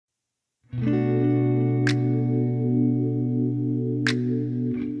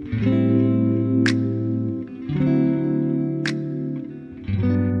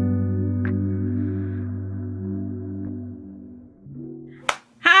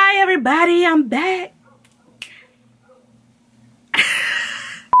everybody, I'm back.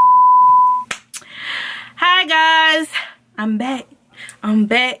 Hi guys, I'm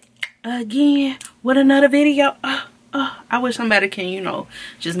back again with another video. I wish somebody can, you know,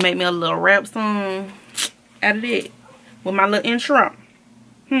 just make me a little rap song out of it with my little intro.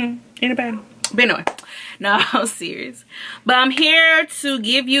 Anybody? But anyway, no, I'm serious. But I'm here to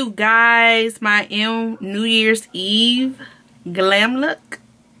give you guys my New Year's Eve glam look.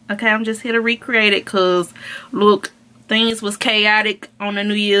 Okay, I'm just here to recreate it because look, things was chaotic on the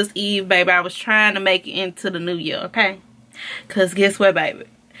New Year's Eve, baby. I was trying to make it into the new year, okay? Because guess what, baby?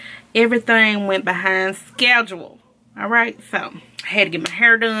 Everything went behind schedule. Alright, so I had to get my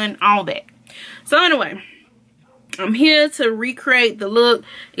hair done, all that. So anyway, I'm here to recreate the look.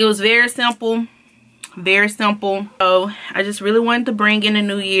 It was very simple. Very simple. So I just really wanted to bring in the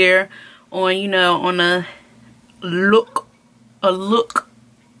new year on, you know, on a look.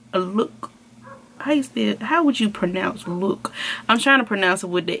 How would you pronounce look? I'm trying to pronounce it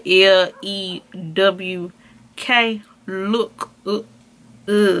with the L-E-W-K. Look.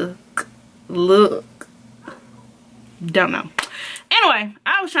 Look. Don't know. Anyway,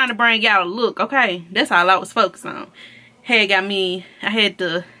 I was trying to bring y'all a look, okay? That's all I was focused on. I had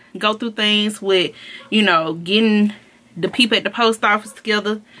to go through things with, you know, getting the people at the post office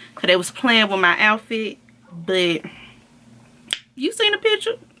together because they was playing with my outfit. But you seen the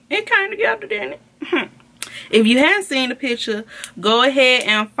picture? It came together, didn't it? If you haven't seen the picture, go ahead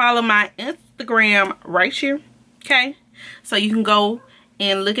and follow my Instagram right here, okay? So you can go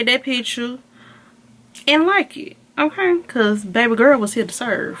and look at that picture and like it, okay? Because baby girl was here to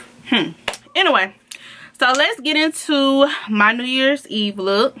serve. Anyway, so let's get into my New Year's Eve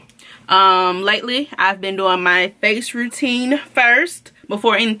look. Lately, I've been doing my face routine first,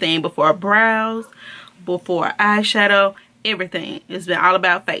 before anything, before brows, before eyeshadow, everything. It's been all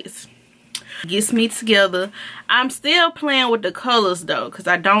about face. Gets me together. I'm still playing with the colors though, because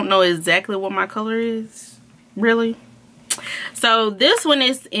I don't know exactly what my color is, really. So this one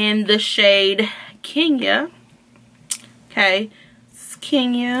is in the shade Kenya. Okay, it's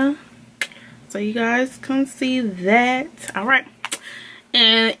Kenya. So you guys can see that. Alright.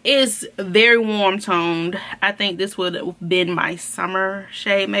 And it's very warm toned. I think this would have been my summer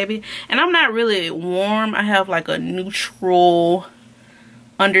shade maybe. And I'm not really warm. I have like a neutral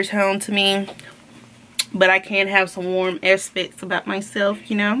undertone to me. But I can have some warm aspects about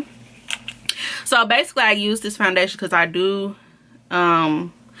myself, you know. So basically I use this foundation because I do,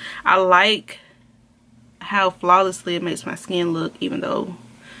 I like how flawlessly it makes my skin look. Even though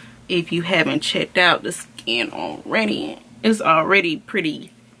if you haven't checked out the skin already, it's already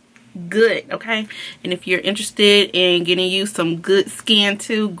pretty good, okay? And if you're interested in getting you some good skin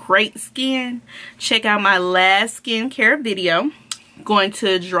too, great skin, check out my last skincare video. I'm going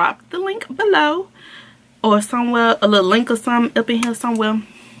to drop the link below or somewhere, a little link or something up in here somewhere.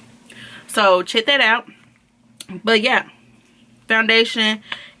 So check that out. But yeah, foundation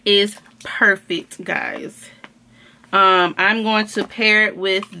is perfect, guys. I'm going to pair it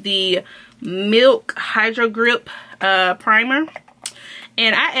with the Milk Hydro Grip primer,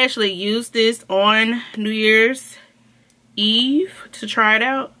 and I actually used this on New Year's Eve to try it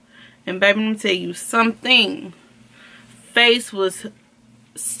out. And baby, let me tell you something. Face was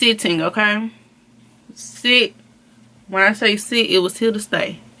sitting, okay? Sit. When I say sit, it was here to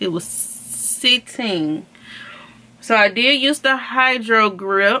stay. It was sitting. So I did use the Hydro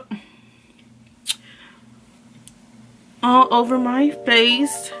Grip all over my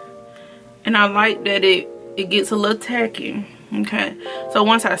face, and I like that it gets a little tacky. Okay, so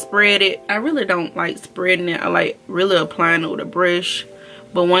once I spread it, I really don't like spreading it. I like really applying it with a brush,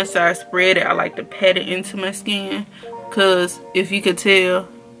 but once I spread it, I like to pat it into my skin. Because if you could tell,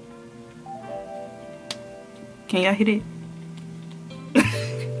 can y'all hear it?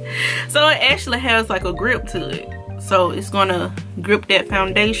 So it actually has like a grip to it, so it's gonna grip that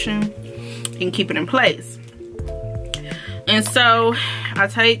foundation and keep it in place. And so I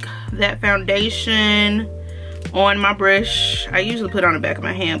take that foundation on my brush. I usually put it on the back of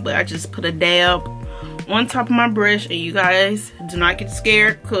my hand, but I just put a dab on top of my brush. And you guys do not get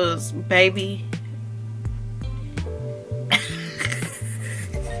scared, because baby,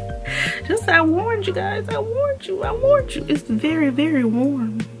 just I warned you guys. I warned you. It's very, very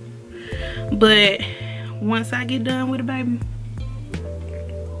warm. But once I get done with it, baby,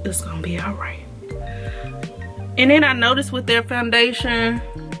 it's gonna be alright. And then I noticed with their foundation,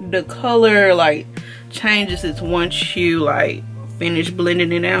 the color like changes it once you like finish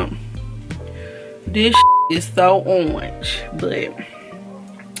blending it out. This is so orange, but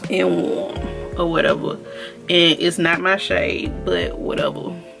and warm or whatever. And it's not my shade, but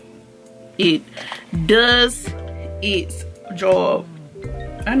whatever. It does its job.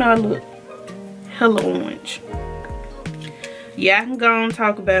 I know I look hella orange. Yeah, I can go and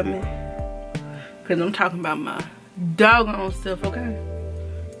talk about me, because I'm talking about my doggone stuff, okay?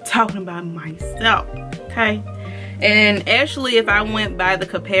 Talking about myself, okay? And actually, if I went by the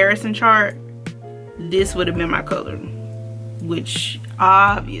comparison chart, this would have been my color, which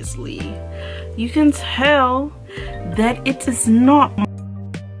obviously you can tell that it is not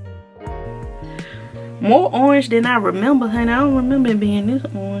more orange than I remember, honey. I don't remember it being this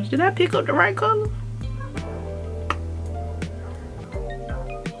orange. Did I pick up the right color?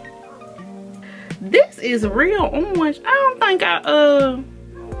 This is real orange. I don't think I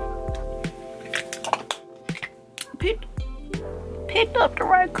picked up the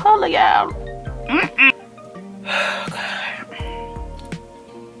right color, y'all. Oh, God.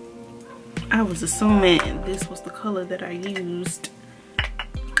 I was assuming this was the color that I used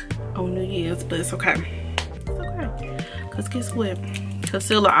on New Year's, but it's okay. It's okay. Because guess what?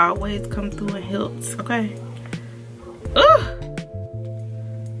 Concealer always come through and helps, okay? Ugh!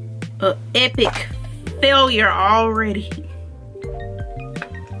 An epic failure already.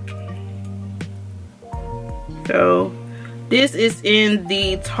 So this is in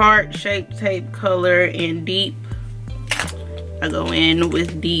the Tarte Shape Tape color in Deep. I go in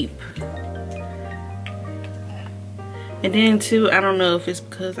with Deep. And then too, I don't know if it's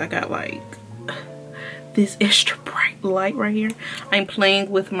because I got like this extra bright light right here. I'm playing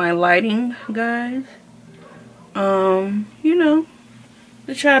with my lighting, guys. You know,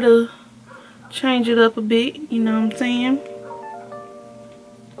 to try to change it up a bit, you know what I'm saying?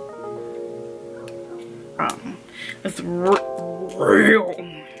 It's real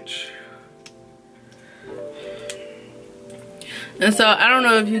orange. And so I don't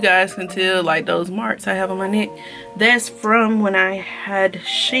know if you guys can tell, like those marks I have on my neck, that's from when I had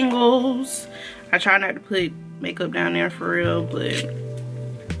shingles. I try not to put makeup down there for real, but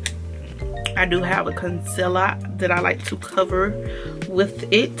I do have a concealer that I like to cover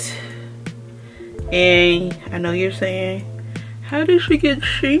with it. And I know you're saying, how did she get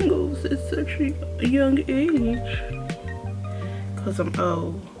shingles at such a young age? Because I'm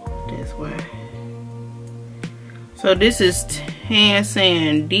old, that's why. So this is Tan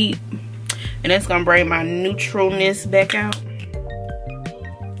Sand Deep, and that's gonna bring my neutralness back out.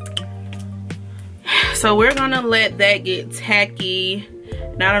 So we're gonna let that get tacky.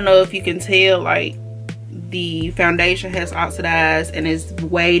 And I don't know if you can tell, like the foundation has oxidized and it's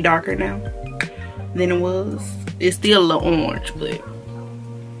way darker now than it was. It's still a little orange, but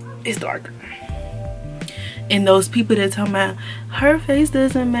it's darker. And those people that talking about her face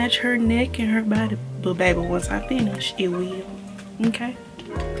doesn't match her neck and her body, but baby, once I finish, it will. Okay?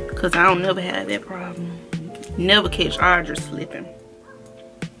 Cause I don't never have that problem. Never catch Audra slipping.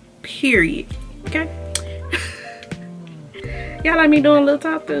 Period. Okay? Y'all like me doing a little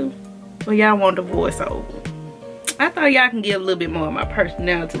talk through? Or y'all want the voiceover? I thought y'all can get a little bit more of my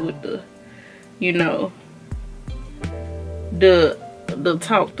personality with the, you know, the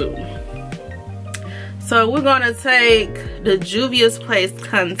talk through. So we're gonna take the Juvia's Place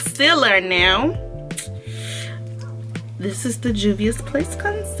concealer now. This is the Juvia's Place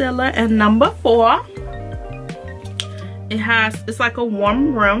concealer, and number 4. It's like a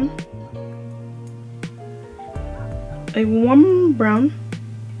warm brown. A warm brown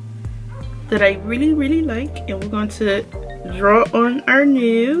that I really like, and we're going to draw on our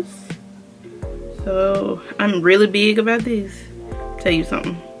nose. So I'm really big about this. Tell you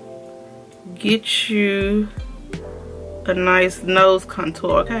something. Get you a nice nose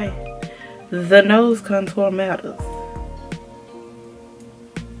contour, okay? The nose contour matters.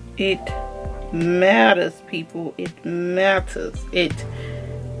 It matters, people. It matters. It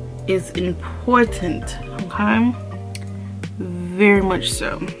is important, okay? Very much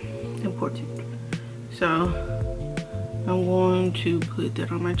so. Important. So I'm going to put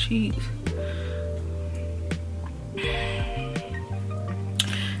that on my cheeks.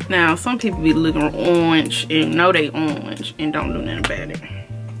 Now, some people be looking orange and know they orange and don't do nothing about it.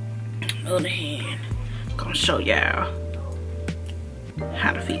 On the other hand, I'm gonna show y'all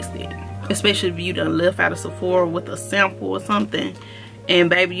how to fix it. Especially if you done left out of Sephora with a sample or something, and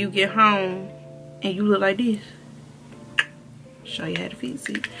baby, you get home and you look like this. Show you how to fix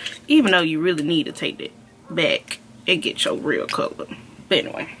it. Even though you really need to take that back and get your real color. But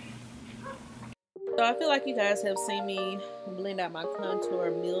anyway. So I feel like you guys have seen me blend out my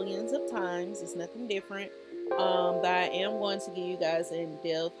contour millions of times. It's nothing different. But I am going to give you guys an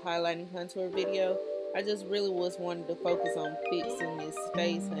in-depth highlighting contour video. I just really was wanting to focus on fixing this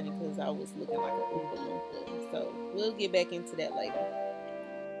face, honey, because I was looking like a oopa loompa. So we'll get back into that later.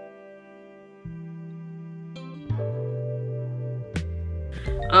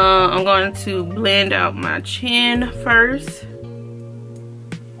 I'm going to blend out my chin first.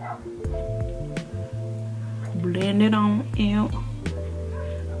 Blend it on out.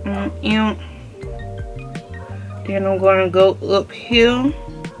 Out. Then I'm going to go up here.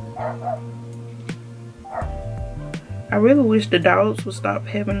 I really wish the dogs would stop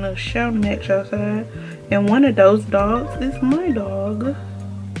having a shouting match outside. And one of those dogs is my dog.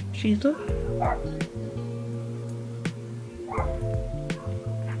 She's a...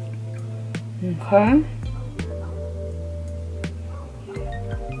 Okay.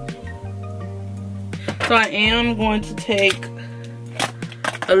 So I am going to take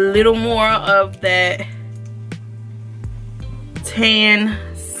a little more of that tan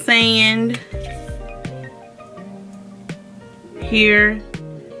sand here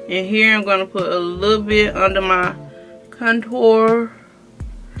and here. I'm gonna put a little bit under my contour.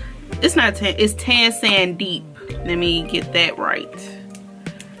 It's not tan, it's tan sand deep. Let me get that right.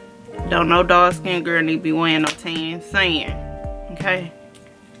 Don't no dark skin girl need to be wearing no tan sand, okay?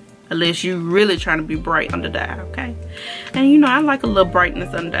 Unless you really trying to be bright under the eye, okay? And you know, I like a little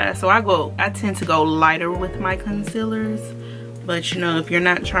brightness under the eye, so I tend to go lighter with my concealers. But you know, if you're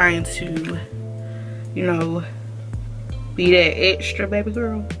not trying to, you know, be that extra baby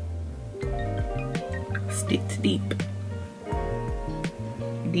girl, stick to deep.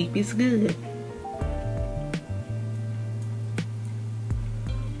 Deep is good.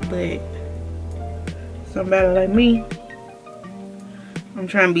 But somebody like me, I'm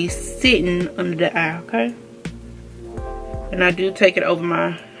trying to be sitting under the eye, okay? And I do take it over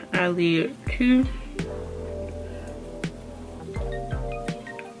my eyelid too.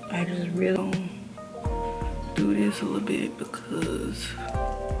 I just really do this a little bit because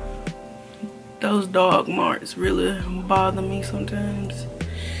those dog marks really bother me sometimes.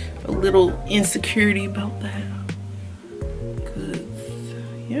 A little insecurity about that. Cause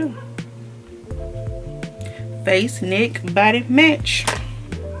yeah. Face, neck, body match.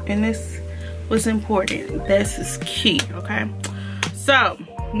 And this was important. This is key, okay? So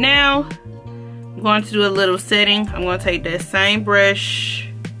now I'm going to do a little setting. I'm going to take that same brush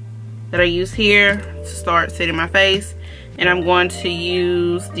that I use here to start setting my face, and I'm going to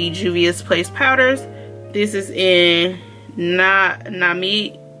use the Juvia's Place powders. This is in Namib,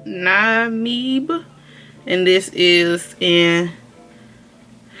 and this is in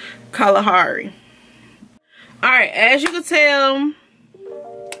Kalahari. Alright, as you can tell,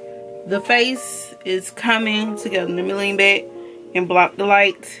 the face is coming together. Let me lean back and block the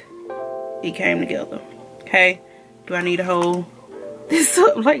light. It came together. Okay? Do I need to hold this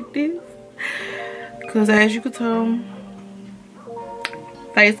up like this? Because as you can tell,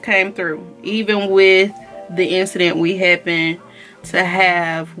 face came through. Even with the incident we happened to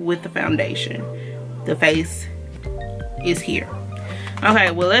have with the foundation, the face is here.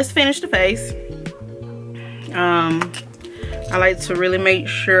 Okay, well, let's finish the face. I like to really make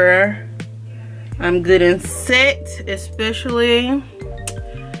sure I'm good and set, especially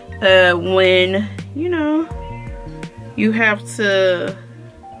when, you know, you have to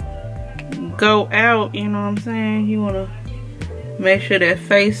go out, you know what I'm saying? You want to make sure that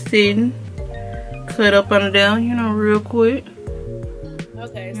face sitting, cut up under there, you know, real quick.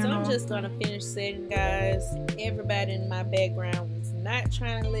 Okay, so I'm just gonna finish setting, guys. Everybody in my background was not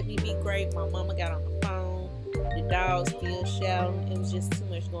trying to let me be great. My mama got on the phone, the dog still shouting. It was just too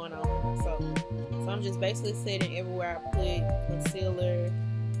much going on. So I'm just basically setting everywhere I put concealer,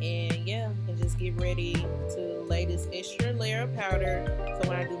 and yeah, and just get ready to lay this extra layer of powder, so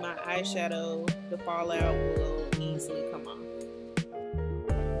when I do my eyeshadow, the fallout will easily come off.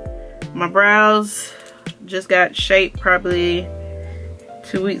 My brows just got shaped probably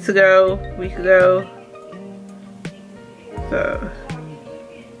 2 weeks ago, week ago.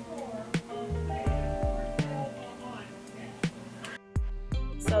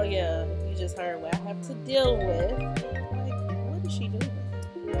 So yeah, you just heard what I have to deal with. Like, what is she doing?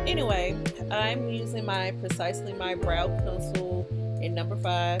 Anyway, I'm using my Precisely My Brow Pencil in number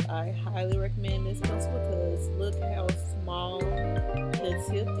 5. I highly recommend this pencil because look how small the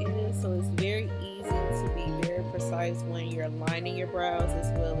tip is, so it's very easy to be very precise when you're lining your brows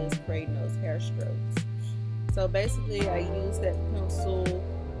as well as creating those hair strokes. So basically, I use that pencil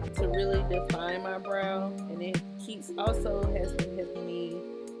to really define my brow, and it also has been helping me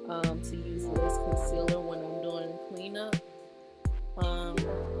to use less concealer when I'm doing cleanup. And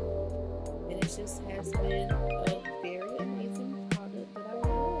it just has been a very amazing product that I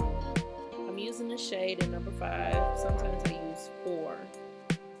love. I'm using the shade in number 5. Sometimes I use 4.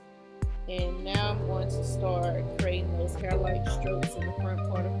 And now I'm going to start creating those hair-like strokes in the front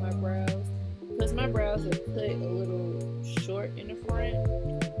part of my brows, because my brows are cut a little short short in the front.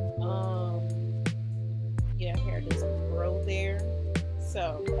 Yeah, hair doesn't grow there.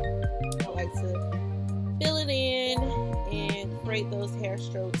 So I like to fill it in and create those hair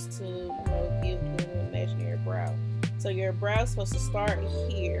strokes to, you know, give the imaginary brow. So your brow is supposed to start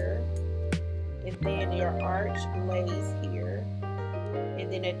here, and then your arch lays here,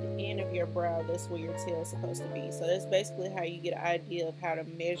 and then at the end of your brow, that's where your tail is supposed to be. So that's basically how you get an idea of how to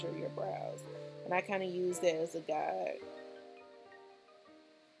measure your brows. And I kind of use that as a guide.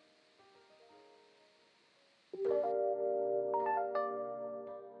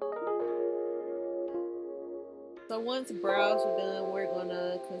 So once brows are done, we're going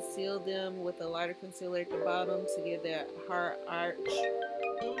to conceal them with a lighter concealer at the bottom to get that hard arch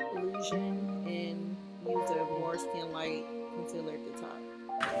illusion, and use a more skin light concealer at the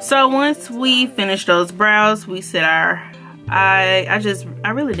top. So once we finish those brows, we set our I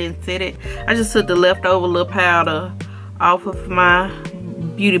really didn't set it. I just took the leftover little powder off of my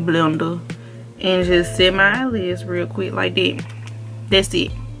beauty blender and just set my eyelids real quick like that. That's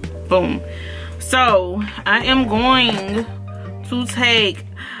it. Boom. So I am going to take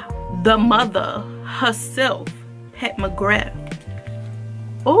the mother herself, Pat McGrath.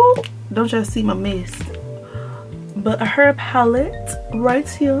 Oh, don't y'all see my mess? But her palette right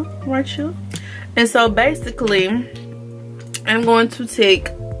here. And so basically, I'm going to take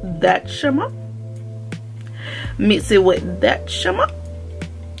that shimmer, mix it with that shimmer,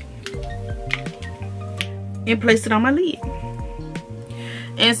 and place it on my lid.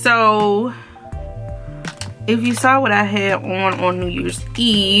 And so, if you saw what I had on New Year's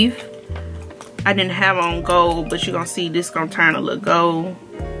Eve, I didn't have on gold, but you're gonna see this gonna turn a little gold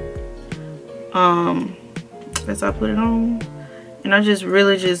as I put it on. And I just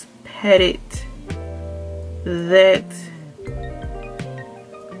really just patted that.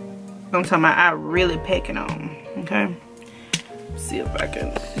 I'm talking about, I really pack it on. Okay, see if I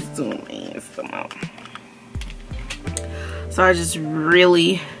can zoom in some out. So I just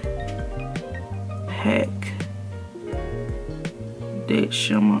really pack that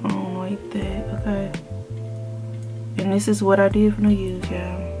shimmer on like that, okay? And this is what I did for New Year's,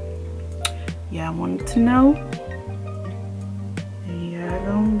 y'all. Y'all wanted to know? And y'all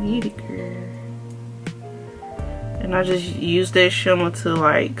gonna get it, girl. And I just used that shimmer to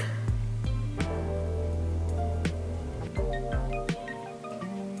like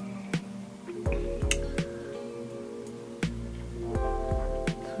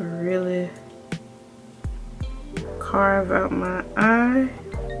really carve out my eye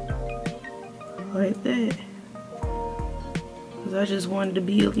like that, because I just wanted to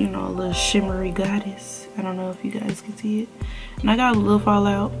be, you know, a little shimmery goddess. I don't know if you guys can see it, and I got a little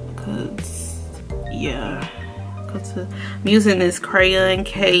fallout because, yeah, because I'm using this crayon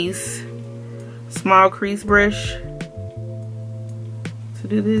case small crease brush to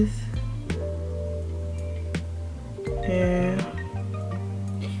do this. Yeah,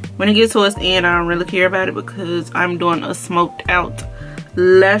 when it gets towards the end, I don't really care about it because I'm doing a smoked out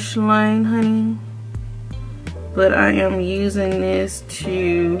lash line, honey. But I am using this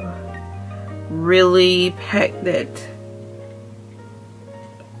to really pack that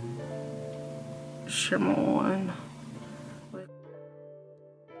shimmer on.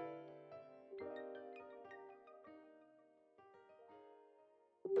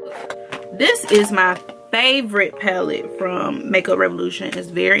 This is my favorite palette from Makeup Revolution. It's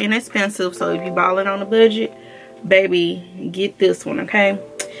very inexpensive, so if you balling on a budget, baby, get this one, okay?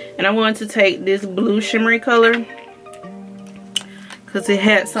 And I'm going to take this blue shimmery color because it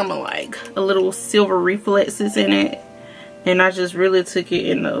had some like a little silver reflexes in it, and I just really took it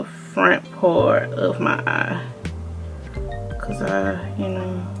in the front part of my eye because you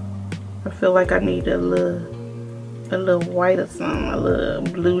know, I feel like I need a little white or something, a little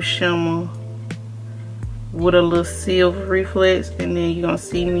blue shimmer with a little silver reflex. And then you're gonna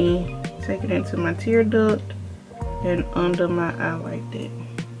see me take it into my tear duct and under my eye like that.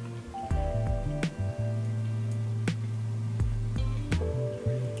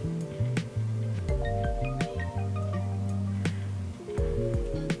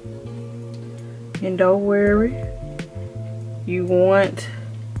 And don't worry, you want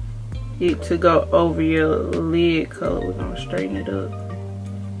it to go over your lid color. We're gonna straighten it up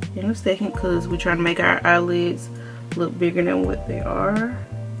in a second because we're trying to make our eyelids look bigger than what they are.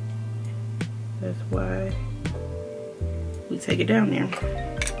 That's why we take it down there.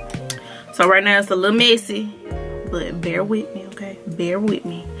 So right now it's a little messy, but bear with me, okay? Bear with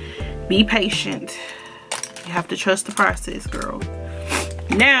me. Be patient. You have to trust the process, girl.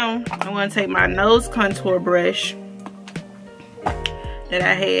 Now I'm going to take my nose contour brush that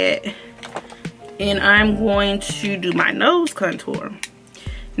I had and I'm going to do my nose contour.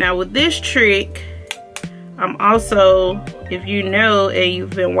 Now with this trick, I'm also, if you know and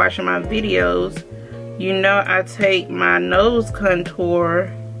you've been watching my videos, you know I take my nose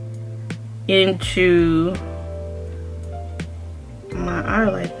contour into my eye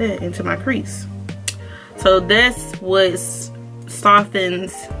like that, into my crease. So that's what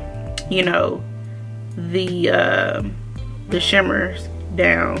softens, you know, the shimmers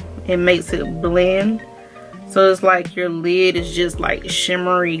down and makes it blend. So it's like your lid is just like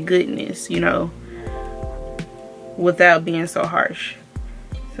shimmery goodness, you know, without being so harsh.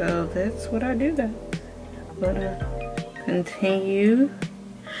 So that's what I do, guys. I'm gonna continue,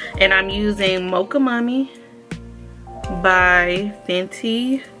 and I'm using Mocha Mummy by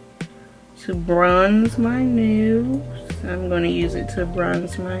Fenty to bronze my nose. I'm gonna use it to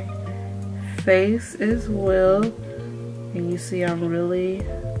bronze my face as well. And you see I'm really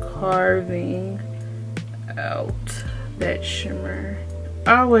carving out that shimmer.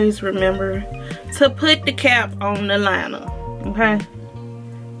 Always remember to put the cap on the liner, okay?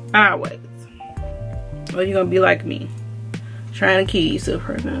 Always. Or you're gonna be like me, trying to kill yourself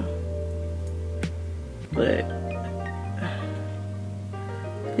right now. But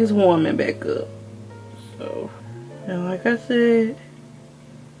it's warming back up. So, and like I said,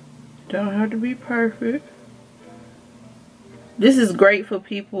 don't have to be perfect. This is great for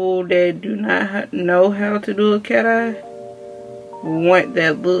people that do not know how to do a cat eye. Want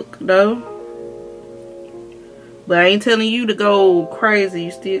that look though. But I ain't telling you to go crazy.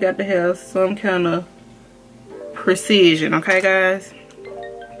 You still got to have some kind of precision, okay guys,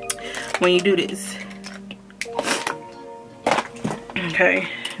 when you do this. Okay,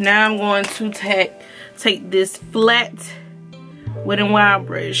 now I'm going to take this flat Wet n Wild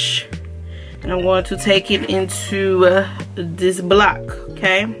brush, and I'm going to take it into this block,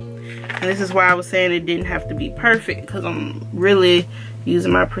 okay? And this is why I was saying it didn't have to be perfect, because I'm really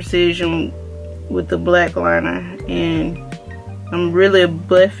using my precision with the black liner, and I'm really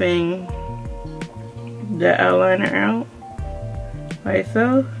buffing the eyeliner out like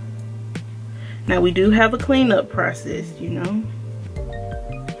so. Now we do have a cleanup process, you know,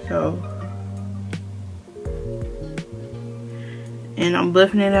 so, and I'm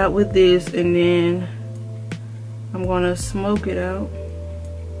buffing it out with this, and then I'm gonna smoke it out.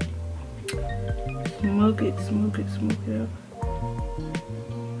 Smoke it out.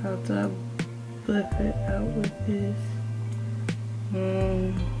 After I buff it out with this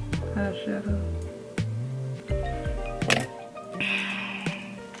eyeshadow.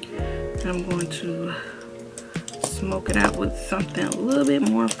 I'm going to smoke it out with something a little bit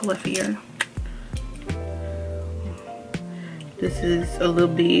more fluffier. This is a little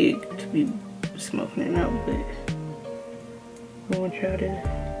big to be smoking it out, but I'm going to try to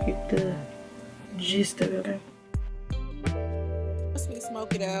get the gist of it. Once we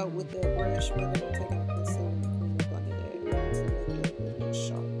smoke it out with the brush, we're going to take out concealer and clean up under that to make it a little bit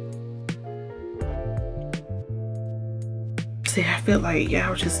sharp. See, I feel like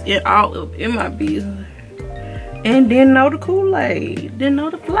y'all just all up in my business and didn't know the Kool-Aid, didn't know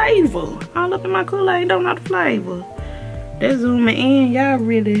the flavor. All up in my Kool-Aid, don't know the flavor. That zooming in, y'all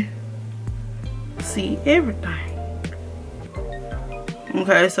really see everything.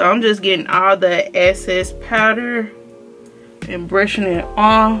 Okay, so I'm just getting all the excess powder and brushing it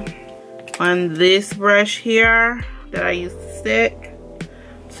off on this brush here that I used to set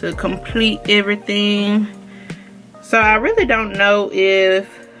to complete everything. So I really don't know if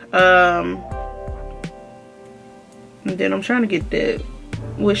and then I'm trying to get that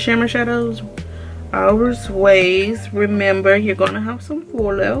with shimmer shadows. Always remember, you're gonna have some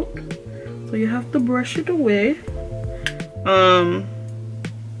fallout, so you have to brush it away.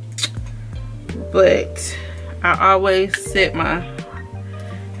 But I always set my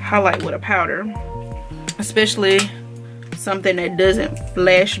highlight with a powder, especially something that doesn't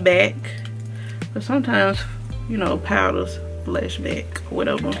flash back. But sometimes, you know, powders flash back or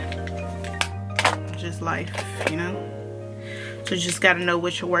whatever. Just life, you know. So you just gotta know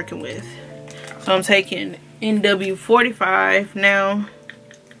what you're working with. So I'm taking NW45 now.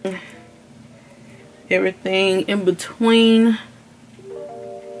 Everything in between.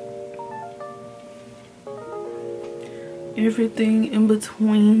 Everything in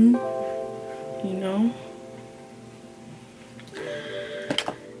between, you know.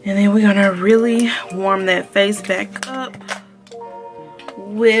 And then we're gonna really warm that face back up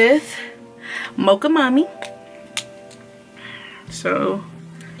with Mocha Mummy. So,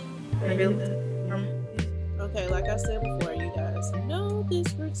 okay, like I said before, you guys know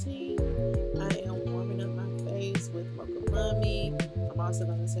this routine. I am warming up my face with Mocha Mummy. I'm also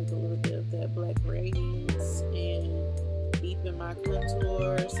going to take a little bit of that black radiance and deepen my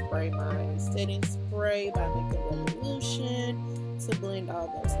contour, spray my setting spray by Makeup Revolution to blend all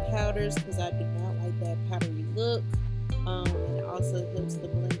those powders because I do not like that powdery look. And it also helps the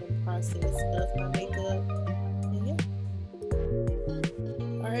blending process of my makeup. And yeah.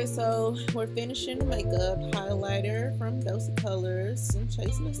 Alright, so we're finishing the makeup. Highlighter from Dose of Colors and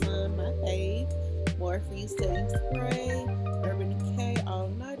Chasing the Sun, my fave. Morphe setting spray, Urban Decay All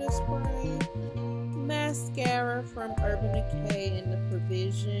Nighter spray, mascara from Urban Decay and the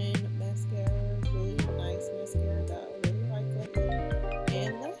Provision mascara, really nice mascara that I really like that,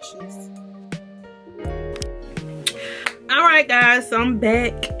 and lashes. Alright guys, so I'm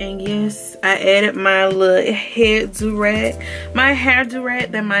back, and yes, I added my little hair durag, my hair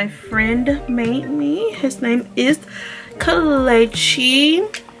durag that my friend made me. His name is Kalechi.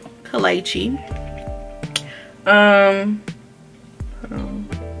 Hold on.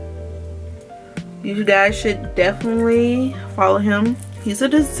 You guys should definitely follow him. He's a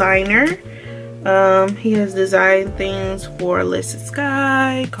designer. He has designed things for Alyssa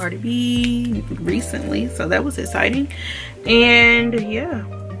Sky, Cardi B recently, so that was exciting. And yeah,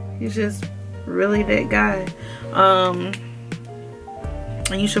 he's just really that guy.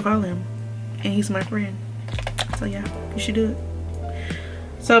 And you should follow him. And he's my friend. So yeah, you should do it.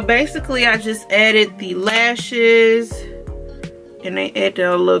 So basically I just added the lashes, and they acting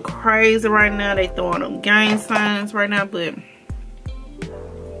a little crazy right now. They throwing them gang signs right now, but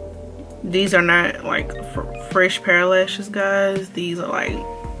these are not like fresh pair of lashes, guys. These are like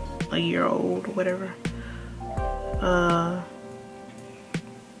a year old or whatever.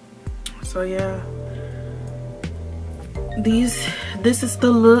 So yeah, this is the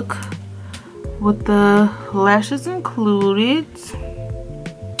look with the lashes included.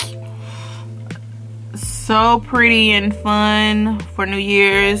 So pretty and fun for New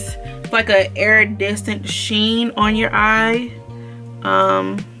Year's. It's like an iridescent sheen on your eye,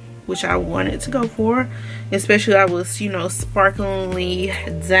 which I wanted to go for. Especially I was, you know, sparklingly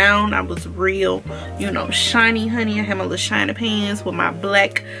down. I was real, you know, shiny, honey. I had my little shiny pants with my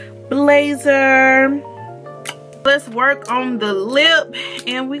black blazer. Let's work on the lip,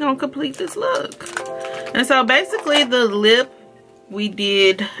 and we're gonna complete this look. And so basically the lip, we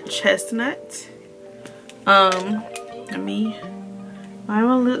did chestnut. Let me line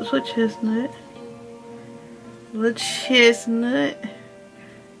my lips with chestnut. With chestnut.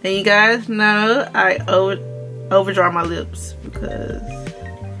 And you guys know I overdraw my lips because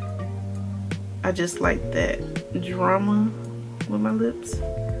I just like that drama with my lips.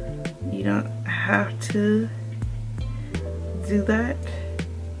 You don't have to do that,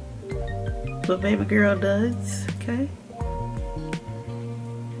 but baby girl does. Okay.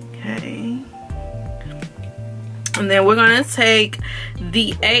 Okay. And then we're gonna take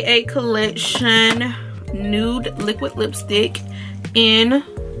the AA Collection Nude Liquid Lipstick in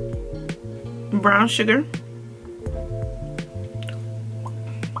Brown Sugar.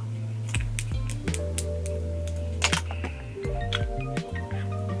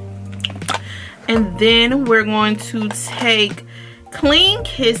 And then we're going to take Clean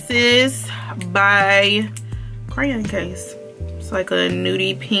Kisses by Crayon Case. It's like a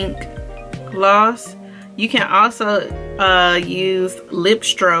nudie pink gloss. You can also use Lip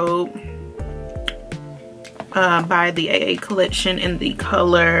Strobe by the AA Collection in the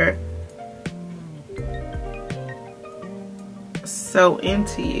color So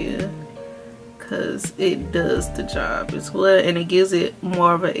Into You, because it does the job as well, and it gives it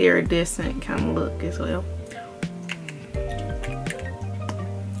more of an iridescent kind of look as well.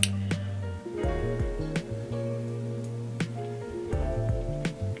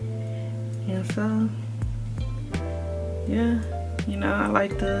 And so yeah, you know, I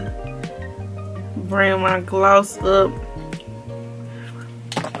like to bring my gloss up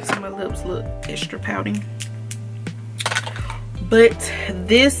so my lips look extra pouty. But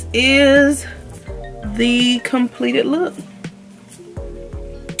this is the completed look,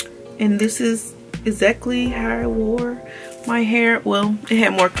 and this is exactly how I wore my hair. Well, it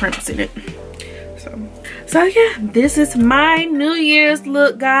had more crimps in it. So yeah, this is my New Year's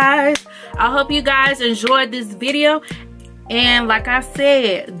look, guys. I hope you guys enjoyed this video. And like I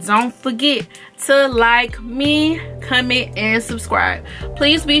said, don't forget to like me, comment, and subscribe.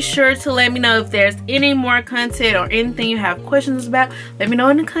 Please be sure to let me know if there's any more content or anything you have questions about. Let me know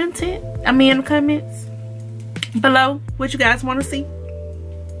in the comments below what you guys want to see.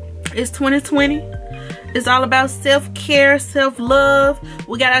 It's 2020. It's all about self-care, self-love.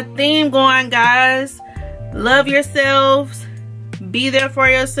 We got a theme going, guys. Love yourselves. Be there for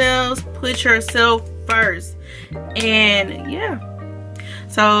yourselves. Put yourself first. And yeah,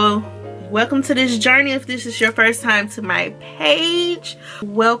 So welcome to this journey. If this is your first time to my page,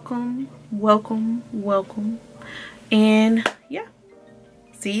 welcome, welcome, welcome. And yeah,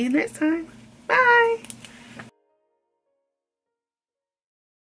 see you next time. Bye.